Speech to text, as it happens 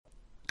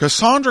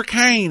Cassandra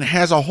Cain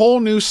has a whole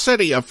new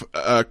city of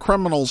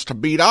criminals to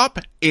beat up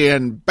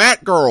in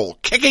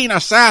Batgirl, Kicking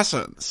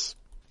Assassins.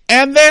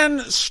 And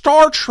then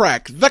Star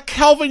Trek, the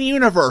Kelvin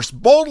universe,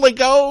 boldly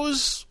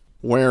goes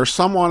where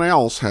someone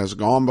else has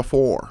gone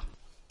before.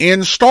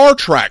 In Star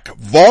Trek,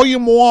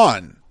 Volume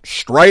 1,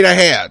 Straight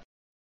Ahead.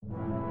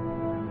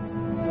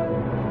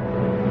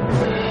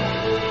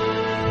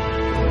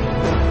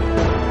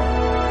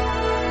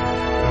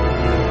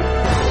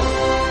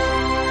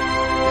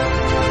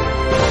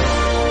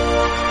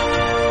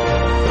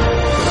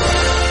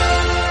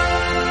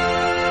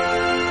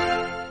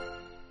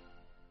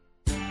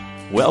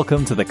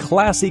 Welcome to the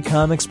Classy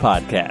Comics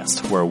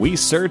Podcast, where we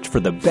search for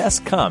the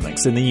best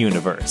comics in the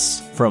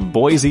universe. From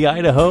Boise,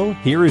 Idaho,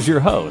 here is your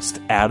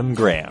host, Adam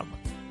Graham.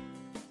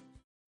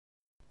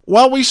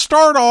 Well, we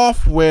start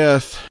off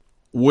with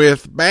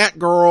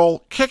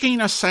Batgirl, Kicking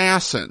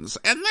Assassins,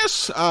 and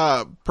this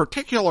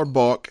particular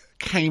book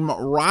came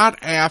right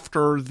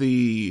after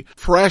the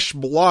Fresh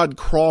Blood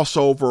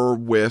crossover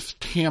with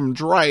Tim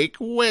Drake,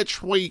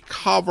 which we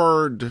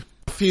covered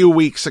a few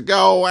weeks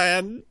ago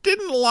and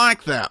didn't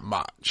like that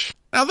much.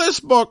 Now, this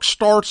book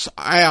starts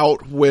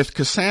out with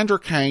Cassandra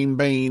Cain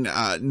being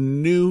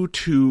new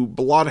to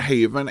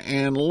Bloodhaven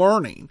and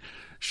learning.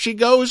 She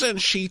goes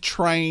and she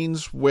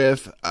trains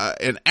with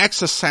an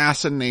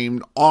ex-assassin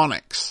named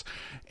Onyx.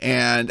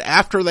 And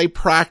after they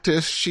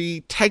practice,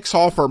 she takes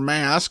off her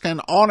mask and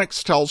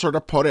Onyx tells her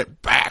to put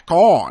it back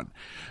on.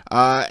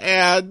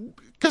 And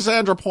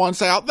Cassandra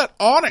points out that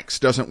Onyx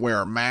doesn't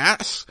wear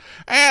masks,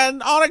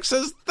 and Onyx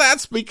says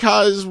that's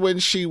because when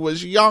she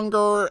was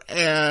younger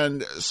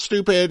and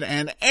stupid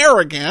and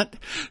arrogant,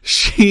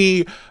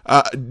 she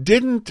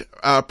didn't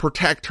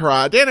protect her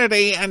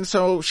identity, and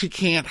so she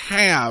can't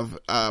have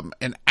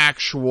an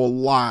actual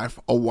life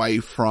away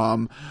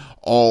from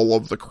all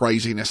of the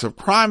craziness of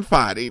crime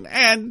fighting,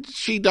 and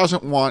she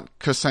doesn't want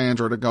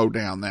Cassandra to go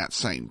down that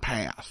same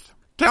path,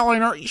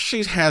 telling her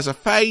she has a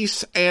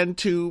face and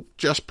to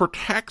just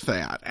protect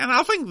that. And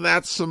I think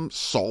that's some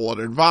solid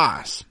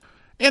advice.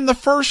 In the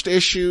first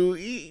issue,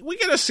 we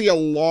get to see a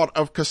lot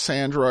of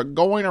Cassandra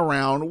going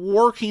around,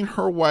 working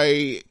her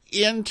way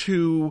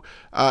into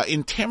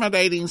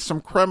intimidating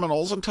some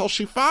criminals until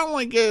she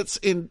finally gets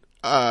in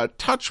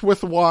touch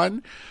with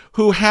one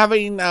who,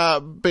 having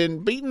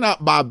been beaten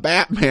up by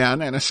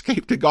Batman and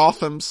escaped to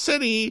Gotham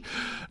City,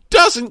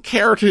 doesn't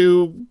care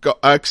to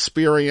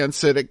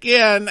experience it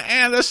again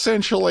and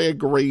essentially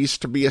agrees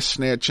to be a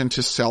snitch and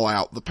to sell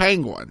out the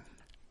Penguin.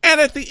 And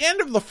at the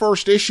end of the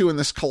first issue in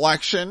this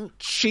collection,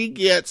 she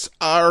gets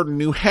our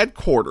new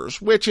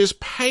headquarters, which is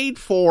paid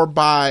for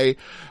by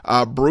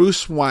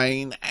Bruce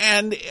Wayne,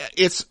 and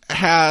it's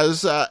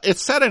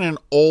set in an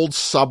old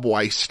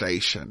subway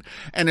station,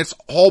 and it's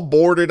all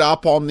boarded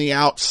up on the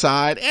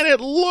outside, and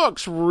it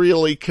looks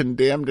really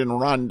condemned and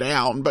run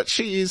down, but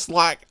she's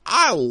like,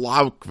 I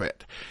love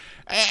it.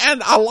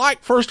 And I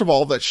like, first of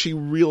all, that she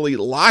really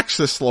likes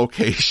this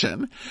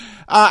location.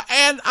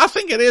 And I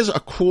think it is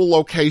a cool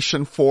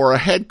location for a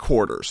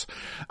headquarters.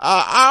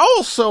 I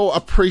also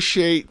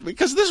appreciate,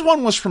 because this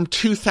one was from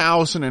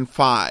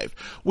 2005,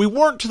 we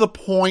weren't to the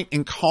point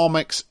in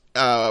comics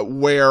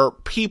where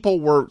people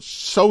were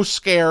so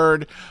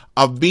scared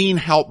of being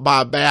helped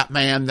by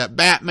Batman that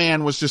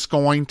Batman was just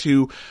going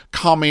to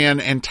come in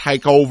and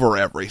take over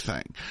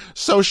everything.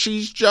 So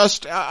she's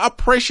just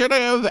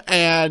appreciative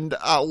and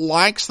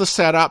likes the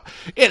setup.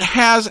 It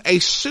has a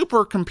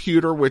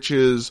supercomputer which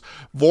is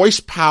voice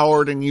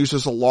powered and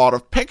uses a lot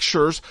of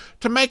pictures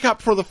to make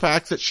up for the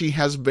fact that she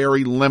has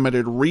very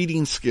limited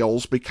reading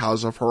skills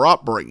because of her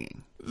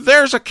upbringing.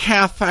 There's a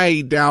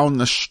cafe down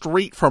the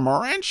street from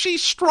her, and she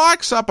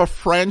strikes up a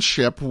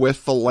friendship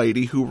with the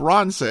lady who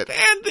runs it.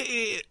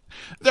 And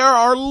there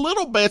are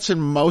little bits in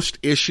most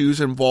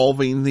issues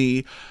involving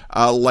the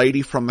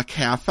lady from the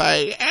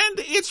cafe, and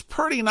it's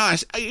pretty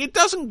nice. It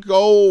doesn't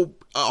go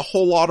a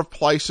whole lot of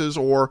places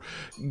or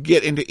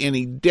get into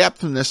any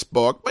depth in this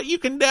book, but you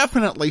can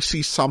definitely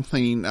see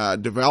something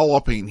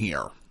developing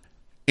here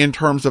in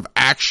terms of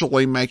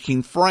actually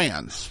making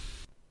friends.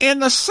 In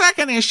the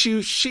second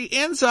issue, she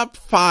ends up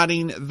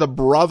fighting the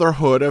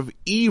Brotherhood of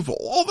Evil,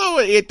 although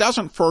it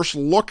doesn't first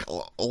look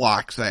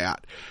like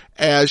that,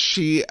 as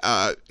she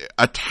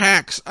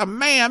attacks a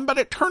man, but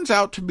it turns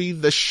out to be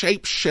the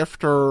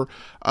shapeshifter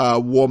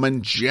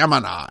woman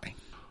Gemini,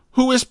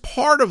 who is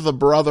part of the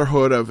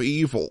Brotherhood of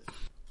Evil,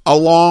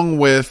 along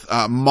with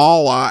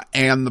Mala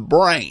and the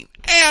Brain.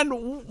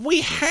 And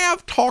we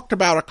have talked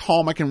about a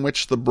comic in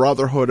which the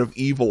Brotherhood of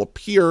Evil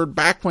appeared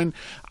back when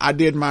I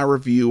did my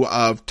review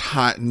of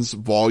Titans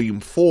Volume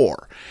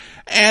 4.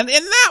 And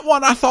in that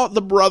one, I thought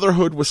the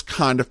Brotherhood was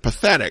kind of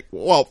pathetic.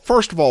 Well,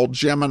 first of all,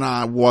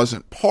 Gemini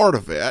wasn't part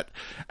of it,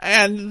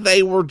 and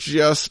they were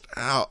just,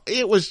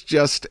 it was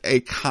just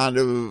a kind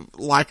of,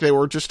 like they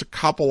were just a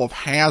couple of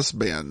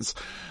has-beens.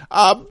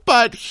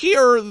 But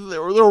here,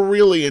 they're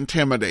really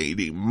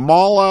intimidating.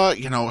 Mala,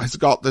 has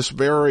got this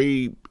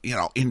very,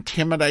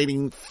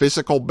 intimidating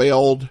physical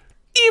build.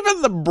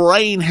 even the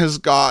brain has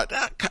got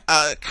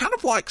kind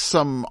of like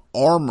some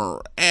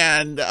armor.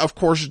 And, of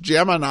course,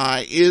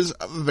 Gemini is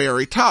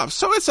very tough.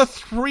 So it's a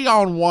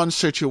 3-on-1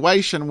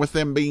 situation with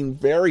them being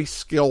very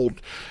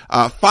skilled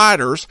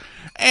fighters.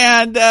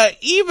 And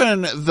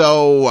even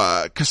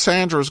though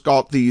Cassandra's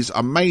got these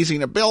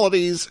amazing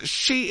abilities,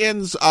 she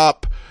ends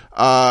up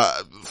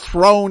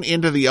thrown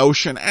into the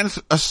ocean and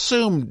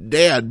assumed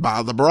dead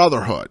by the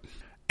Brotherhood.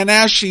 And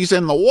as she's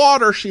in the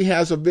water, she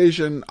has a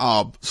vision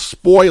of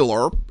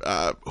Spoiler,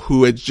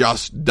 who had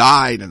just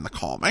died in the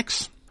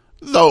comics.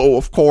 Though,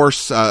 of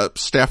course,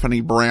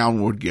 Stephanie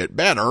Brown would get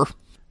better.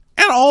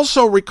 And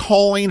also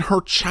recalling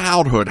her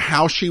childhood,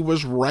 how she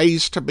was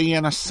raised to be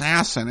an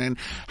assassin, and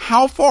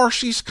how far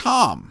she's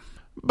come.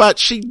 But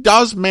she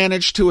does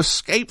manage to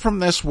escape from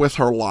this with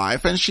her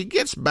life, and she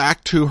gets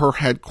back to her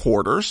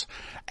headquarters,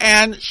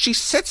 and she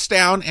sits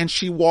down and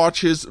she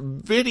watches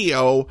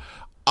video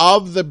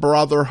of the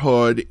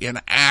Brotherhood in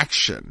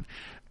action.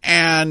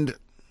 And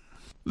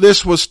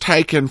this was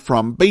taken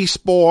from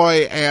Beast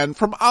Boy and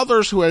from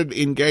others who had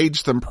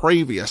engaged them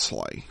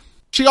previously.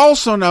 She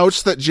also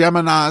notes that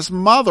Gemini's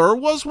mother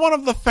was one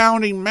of the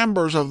founding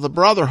members of the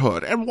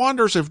Brotherhood and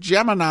wonders if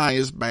Gemini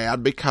is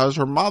bad because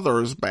her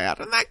mother is bad.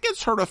 And that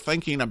gets her to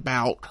thinking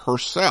about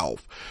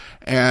herself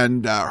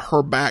and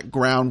her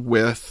background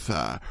with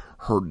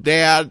her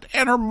dad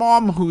and her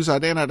mom, whose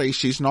identity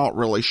she's not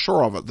really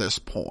sure of at this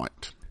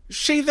point.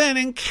 She then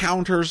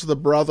encounters the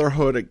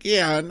Brotherhood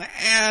again,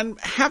 and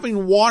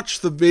having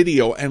watched the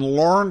video and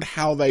learned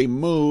how they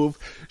move,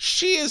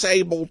 she is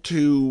able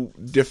to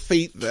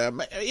defeat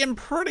them in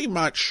pretty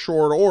much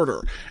short order.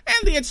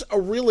 And it's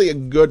really a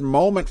good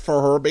moment for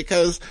her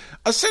because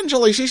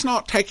essentially she's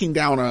not taking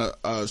down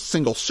a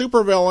single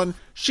supervillain.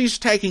 She's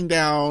taking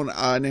down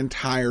an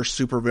entire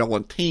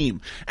supervillain team.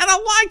 And I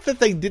like that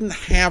they didn't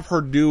have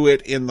her do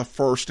it in the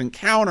first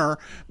encounter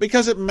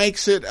because it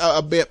makes it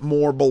a bit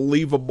more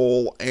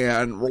believable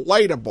and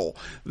relatable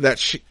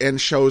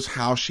and shows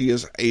how she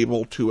is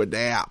able to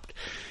adapt.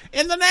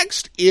 In the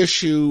next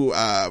issue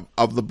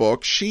of the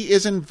book, she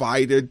is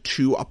invited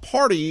to a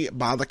party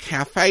by the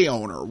cafe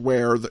owner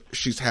where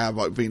she's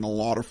having a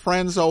lot of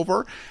friends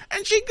over,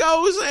 and she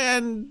goes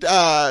and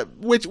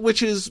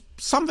which is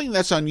something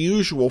that's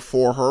unusual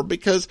for her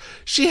because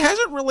she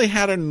hasn't really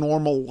had a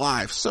normal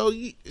life. So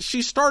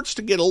she starts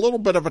to get a little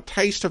bit of a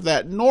taste of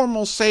that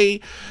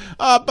normalcy,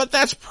 but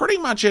that's pretty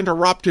much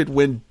interrupted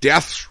when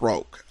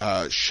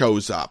Deathstroke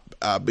shows up.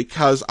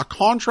 Because a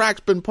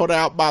contract's been put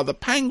out by the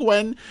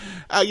Penguin,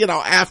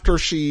 after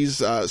she's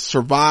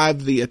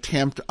survived the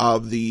attempt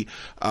of the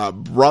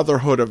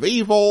Brotherhood of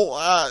Evil,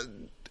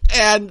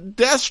 and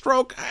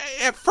Deathstroke,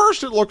 at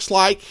first it looks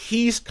like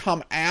he's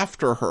come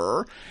after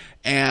her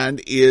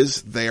and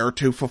is there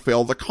to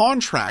fulfill the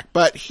contract,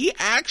 but he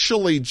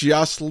actually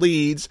just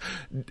leads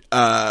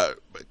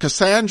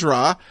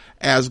Cassandra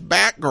as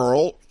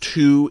Batgirl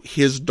to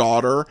his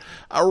daughter,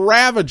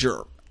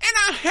 Ravager. And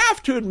I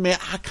have to admit,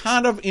 I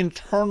kind of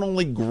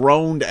internally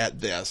groaned at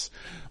this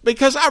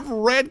because I've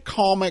read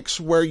comics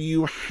where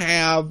you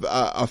have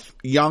a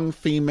young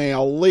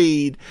female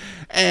lead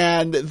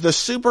and the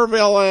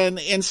supervillain,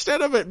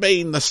 instead of it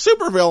being the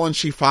supervillain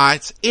she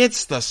fights,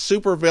 it's the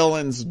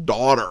supervillain's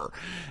daughter.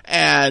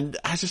 And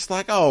I just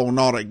like, oh,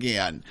 not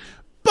again.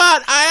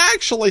 But I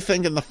actually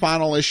think in the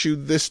final issue,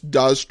 this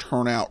does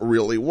turn out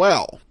really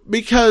well.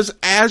 Because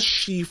as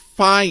she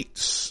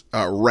fights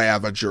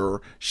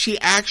Ravager, she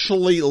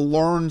actually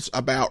learns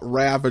about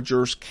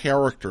Ravager's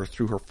character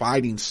through her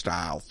fighting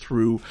style,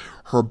 through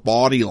her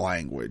body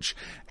language,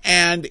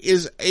 and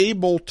is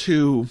able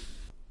to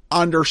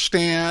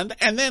understand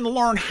and then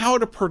learn how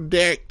to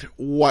predict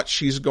what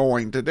she's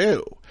going to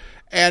do.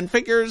 And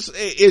figures,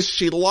 is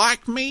she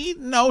like me?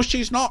 No,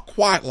 she's not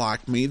quite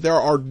like me. There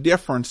are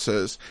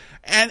differences.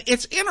 And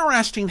it's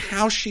interesting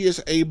how she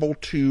is able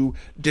to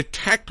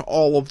detect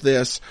all of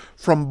this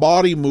from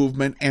body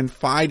movement and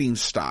fighting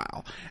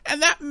style.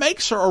 And that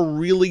makes her a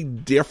really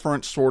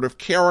different sort of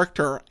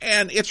character,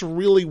 and it's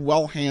really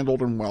well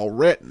handled and well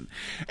written.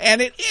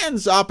 And it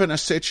ends up in a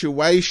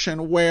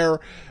situation where,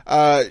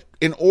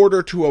 in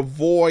order to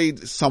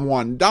avoid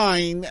someone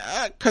dying,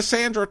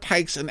 Cassandra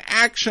takes an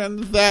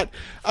action that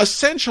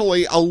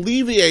essentially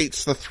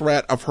alleviates the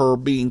threat of her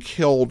being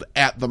killed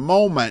at the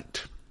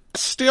moment.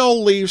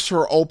 Still leaves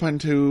her open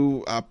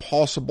to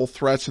possible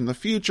threats in the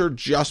future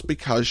just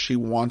because she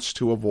wants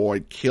to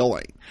avoid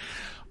killing.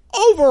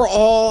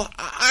 Overall,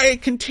 I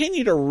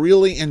continue to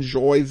really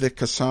enjoy the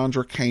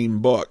Cassandra Cain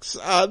books.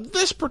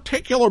 This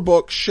particular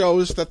book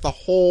shows that the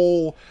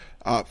whole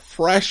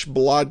Fresh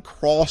Blood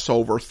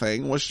crossover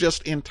thing was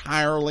just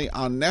entirely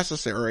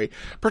unnecessary,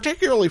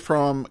 particularly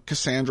from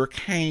Cassandra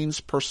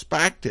Cain's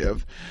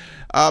perspective.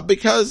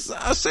 Because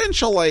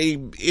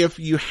essentially, if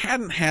you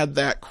hadn't had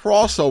that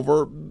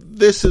crossover,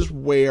 this is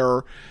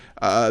where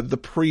the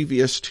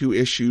previous two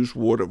issues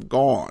would have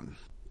gone.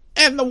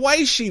 And the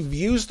way she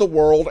views the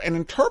world and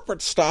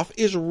interprets stuff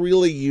is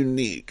really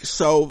unique.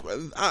 So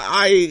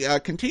I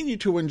continue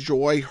to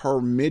enjoy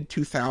her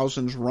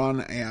mid-2000s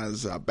run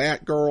as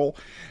Batgirl,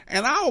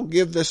 and I'll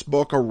give this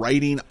book a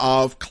rating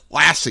of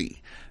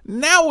classy.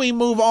 Now we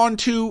move on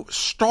to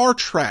Star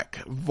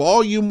Trek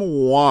Volume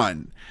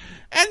 1.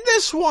 And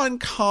this one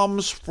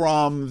comes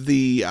from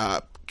the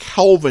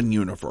Kelvin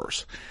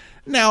universe.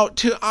 Now,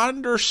 to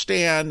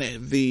understand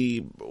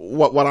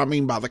what I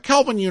mean by the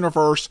Kelvin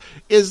universe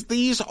is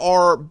these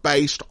are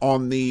based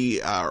on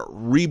the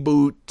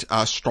reboot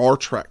Star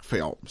Trek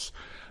films,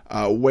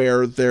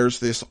 where there's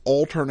this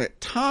alternate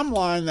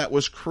timeline that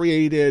was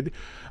created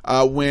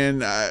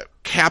when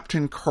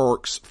Captain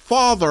Kirk's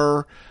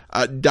father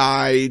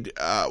died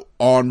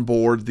on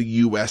board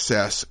the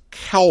USS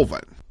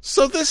Kelvin.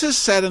 So this is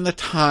set in the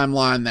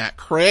timeline that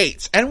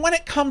creates. And when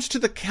it comes to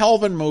the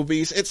Kelvin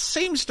movies, it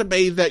seems to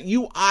be that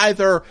you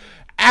either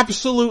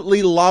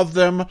absolutely love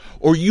them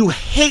or you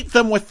hate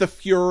them with the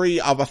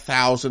fury of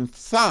 1,000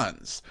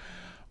 suns.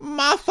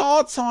 My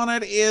thoughts on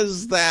it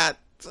is that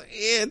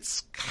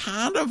it's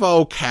kind of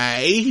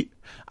okay.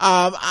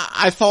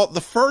 I thought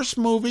the first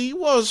movie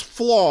was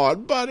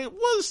flawed, but it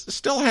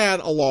still had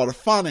a lot of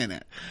fun in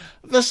it.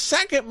 The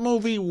second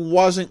movie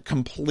wasn't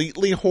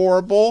completely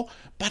horrible,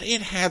 but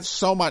it had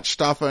so much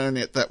stuff in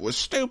it that was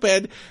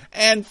stupid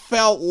and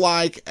felt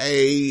like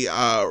a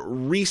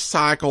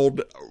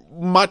recycled,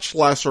 much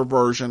lesser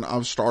version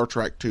of Star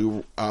Trek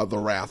II, The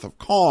Wrath of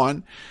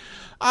Khan.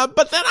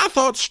 But then I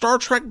thought Star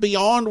Trek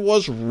Beyond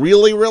was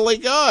really, really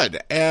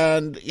good.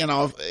 And,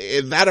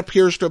 that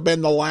appears to have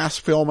been the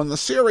last film in the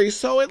series,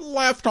 so it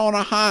left on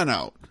a high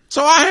note.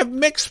 So I have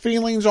mixed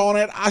feelings on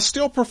it. I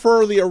still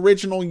prefer the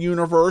original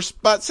universe,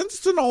 but since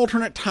it's an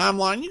alternate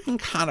timeline, you can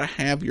kind of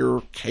have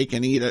your cake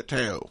and eat it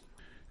too.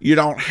 You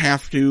don't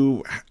have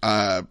to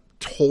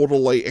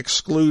totally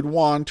exclude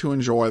one to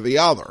enjoy the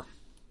other.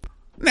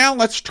 Now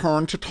let's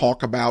turn to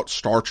talk about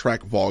Star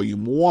Trek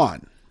Volume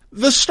 1.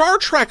 The Star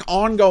Trek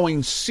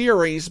ongoing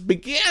series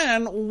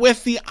began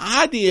with the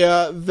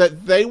idea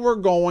that they were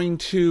going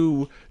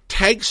to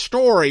take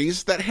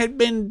stories that had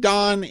been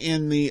done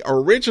in the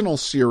original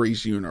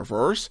series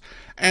universe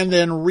and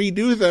then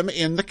redo them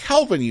in the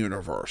Kelvin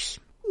universe,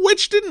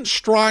 which didn't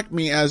strike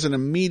me as an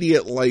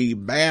immediately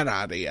bad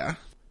idea.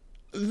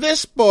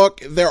 This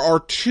book, there are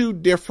 2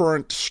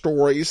 different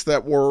stories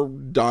that were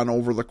done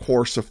over the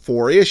course of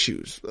 4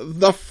 issues.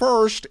 The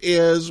first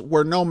is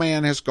Where No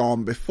Man Has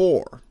Gone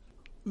Before.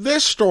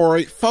 This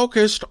story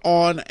focused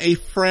on a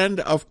friend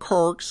of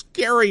Kirk's,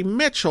 Gary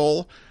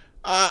Mitchell,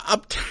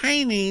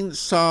 obtaining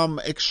some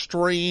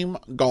extreme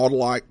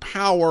godlike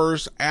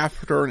powers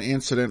after an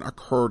incident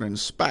occurred in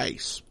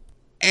space.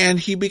 And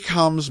he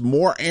becomes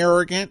more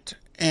arrogant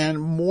and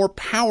more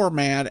power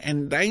mad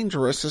and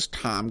dangerous as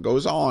time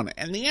goes on.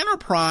 And the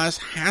Enterprise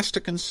has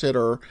to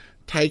consider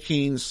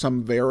taking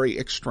some very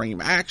extreme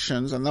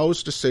actions, and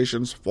those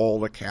decisions fall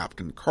to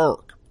Captain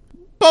Kirk.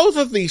 Both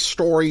of these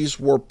stories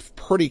were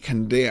pretty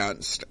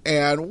condensed,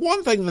 and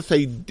one thing that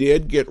they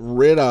did get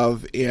rid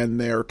of in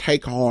their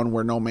take on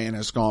Where No Man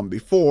Has Gone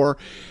Before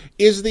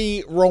is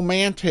the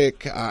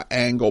romantic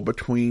angle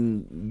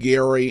between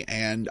Gary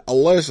and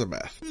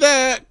Elizabeth.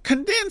 The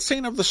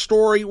condensing of the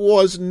story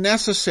was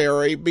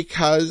necessary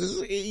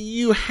because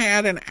you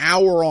had an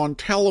hour on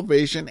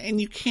television and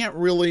you can't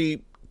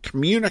really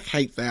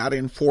communicate that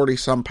in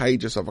 40-some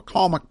pages of a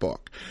comic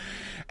book.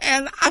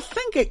 And I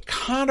think it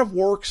kind of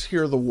works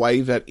here the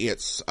way that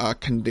it's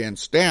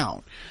condensed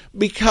down,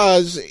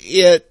 because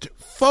it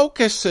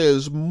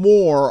focuses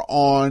more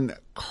on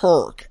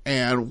Kirk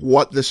and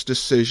what this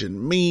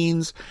decision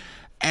means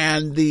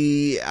and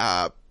the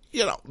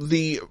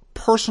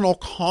personal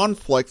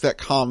conflict that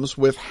comes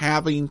with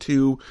having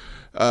to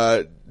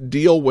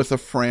deal with a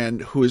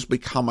friend who has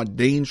become a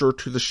danger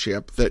to the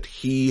ship that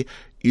he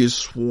is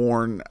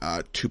sworn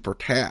to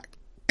protect.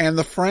 And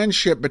the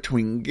friendship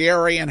between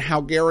Gary and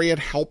how Gary had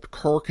helped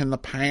Kirk in the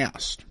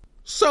past.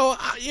 So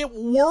it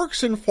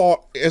works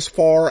as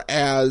far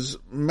as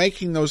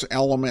making those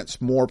elements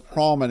more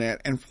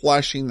prominent and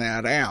fleshing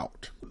that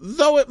out.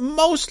 Though it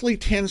mostly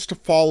tends to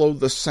follow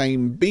the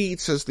same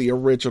beats as the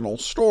original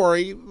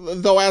story,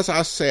 though as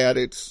I said,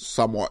 it's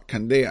somewhat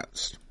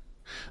condensed.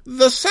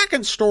 The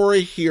second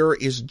story here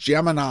is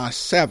Gemini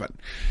 7.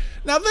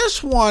 Now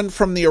this one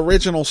from the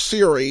original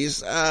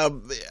series,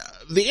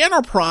 the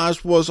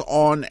Enterprise was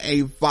on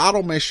a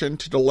vital mission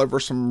to deliver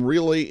some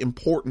really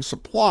important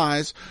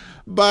supplies,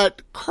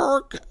 but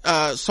Kirk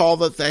saw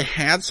that they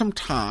had some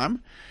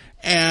time,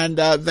 and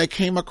they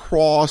came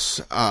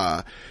across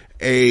a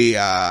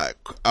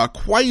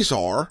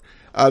quasar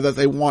that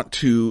they want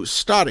to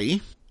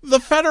study. The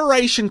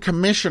Federation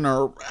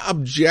Commissioner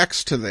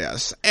objects to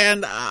this,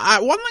 and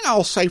one thing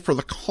I'll say for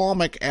the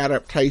comic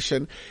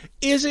adaptation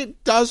is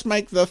it does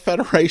make the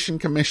Federation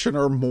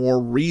Commissioner more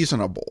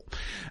reasonable.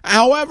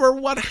 However,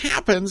 what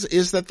happens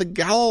is that the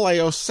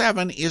Galileo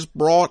 7 is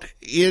brought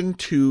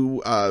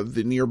into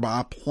the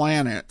nearby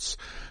planet's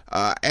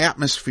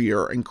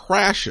atmosphere and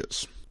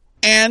crashes.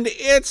 And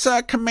it's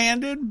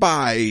commanded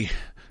by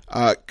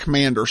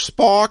Commander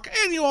Spock,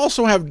 and you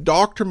also have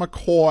Dr.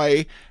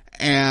 McCoy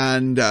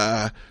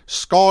and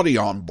Scotty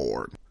on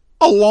board,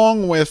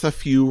 along with a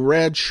few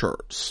red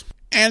shirts.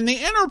 And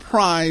the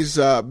Enterprise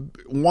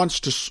wants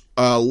to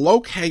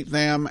locate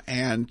them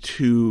and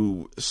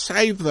to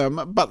save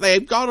them, but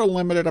they've got a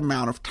limited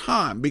amount of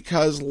time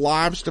because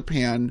lives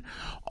depend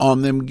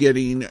on them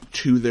getting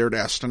to their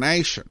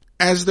destination,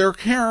 as they're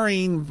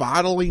carrying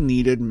vitally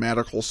needed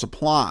medical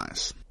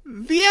supplies.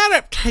 The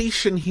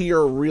adaptation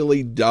here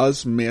really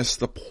does miss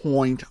the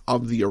point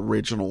of the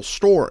original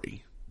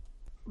story,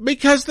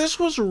 because this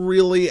was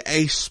really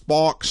a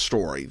Spock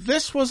story.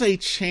 This was a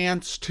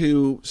chance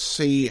to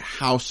see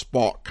how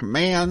Spock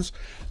commands,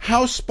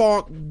 how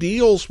Spock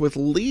deals with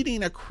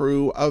leading a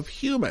crew of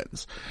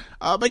humans.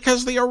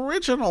 Because the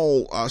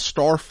original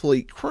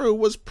Starfleet crew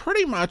was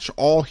pretty much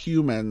all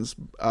humans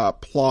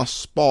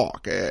plus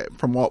Spock,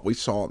 from what we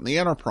saw in the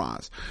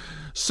Enterprise.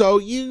 So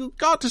you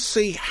got to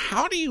see,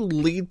 how do you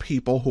lead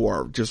people who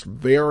are just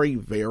very,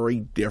 very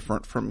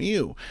different from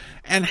you?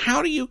 And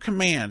how do you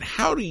command?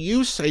 How do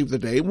you save the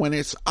day when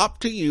it's up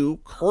to you?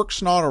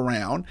 Kirk's not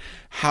around.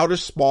 How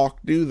does Spock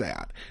do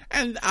that?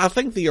 And I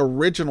think the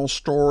original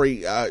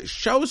story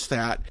shows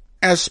that,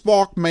 as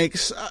Spock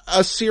makes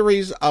a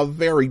series of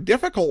very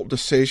difficult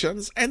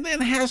decisions and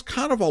then has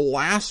kind of a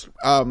last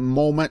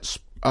moment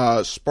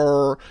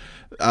spur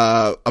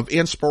of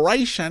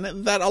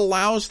inspiration that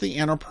allows the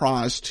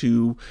Enterprise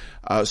to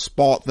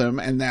spot them,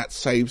 and that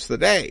saves the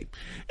day.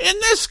 In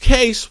this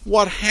case,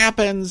 what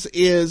happens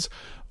is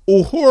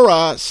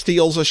Uhura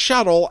steals a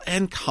shuttle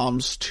and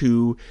comes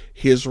to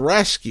his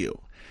rescue.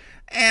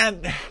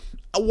 And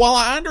while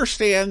I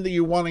understand that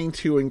you're wanting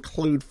to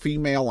include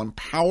female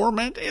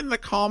empowerment in the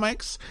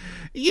comics,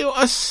 you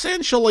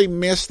essentially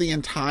miss the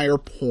entire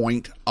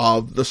point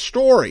of the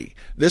story.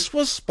 This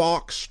was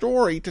Spock's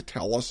story to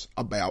tell us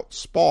about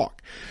Spock.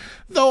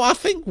 Though I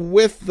think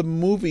with the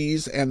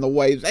movies and the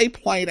way they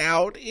played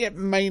out, it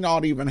may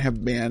not even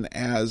have been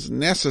as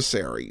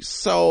necessary.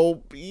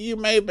 So you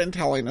may have been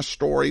telling a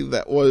story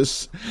that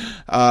was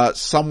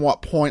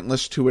somewhat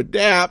pointless to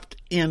adapt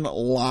in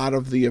light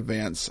of the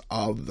events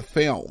of the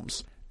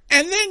films.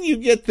 And then you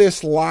get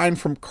this line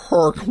from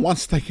Kirk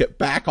once they get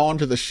back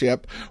onto the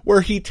ship,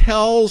 where he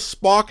tells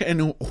Spock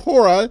and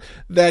Uhura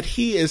that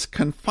he is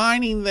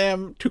confining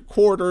them to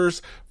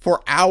quarters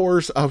for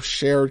hours of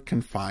shared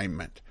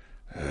confinement.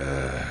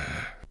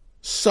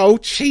 So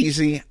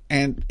cheesy,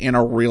 and in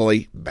a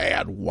really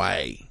bad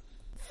way.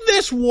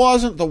 This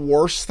wasn't the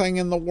worst thing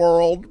in the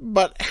world,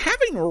 but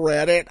having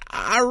read it,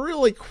 I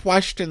really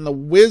question the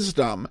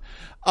wisdom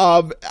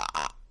of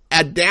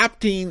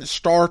adapting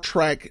Star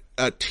Trek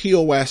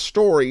TOS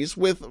stories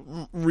with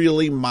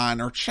really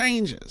minor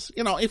changes.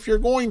 You know, if you're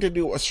going to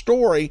do a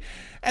story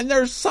and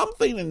there's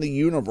something in the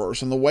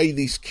universe and the way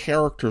these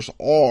characters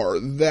are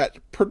that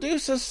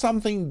produces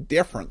something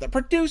different, that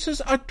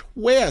produces a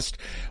twist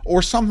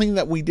or something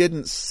that we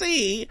didn't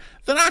see,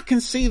 then I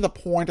can see the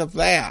point of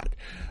that.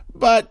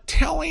 But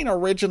telling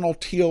original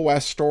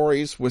TOS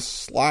stories with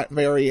slight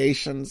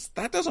variations,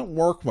 that doesn't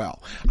work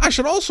well. I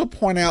should also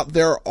point out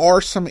there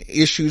are some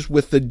issues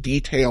with the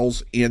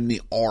details in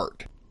the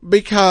art,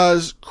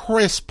 because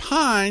Chris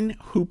Pine,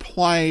 who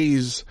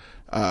plays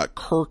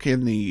Kirk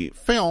in the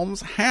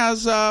films,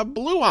 has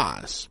blue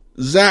eyes.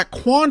 Zach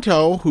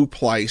Quanto, who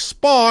plays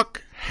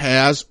Spock,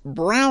 has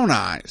brown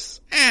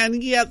eyes.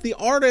 And yet the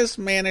artist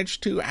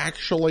managed to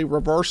actually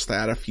reverse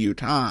that a few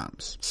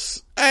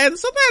times. And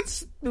so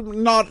that's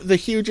not the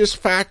hugest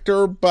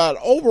factor, but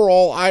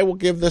overall I will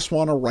give this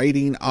one a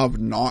rating of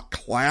not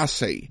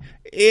classy.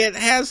 It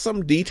has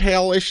some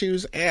detail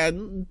issues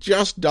and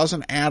just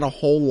doesn't add a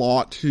whole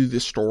lot to the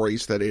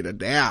stories that it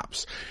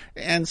adapts,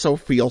 and so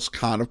feels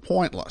kind of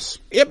pointless.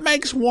 It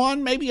makes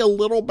one maybe a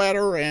little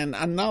better and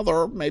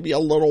another maybe a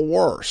little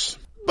worse.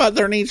 But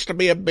there needs to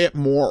be a bit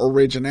more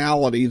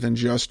originality than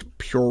just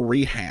pure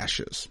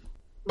rehashes.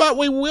 But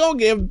we will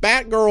give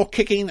Batgirl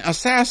Kicking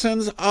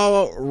Assassins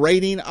a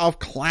rating of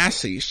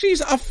classy. She's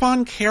a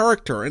fun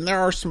character, and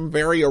there are some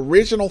very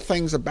original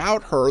things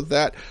about her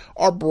that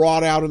are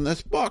brought out in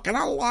this book, and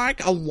I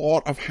like a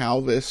lot of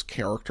how this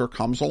character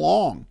comes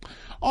along.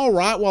 All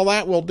right, well,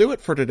 that will do it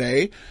for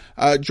today.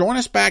 Join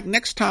us back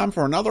next time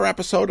for another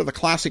episode of the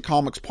Classic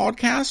Comics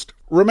Podcast.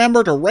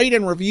 Remember to rate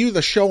and review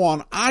the show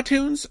on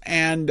iTunes,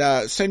 and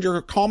send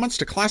your comments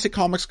to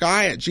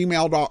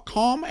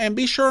classiccomicsguy@gmail.com, and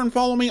be sure and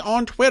follow me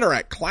on Twitter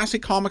at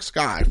Classic Comics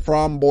Guy.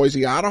 From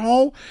Boise,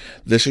 Idaho,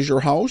 this is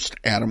your host,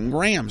 Adam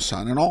Graham,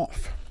 signing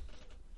off.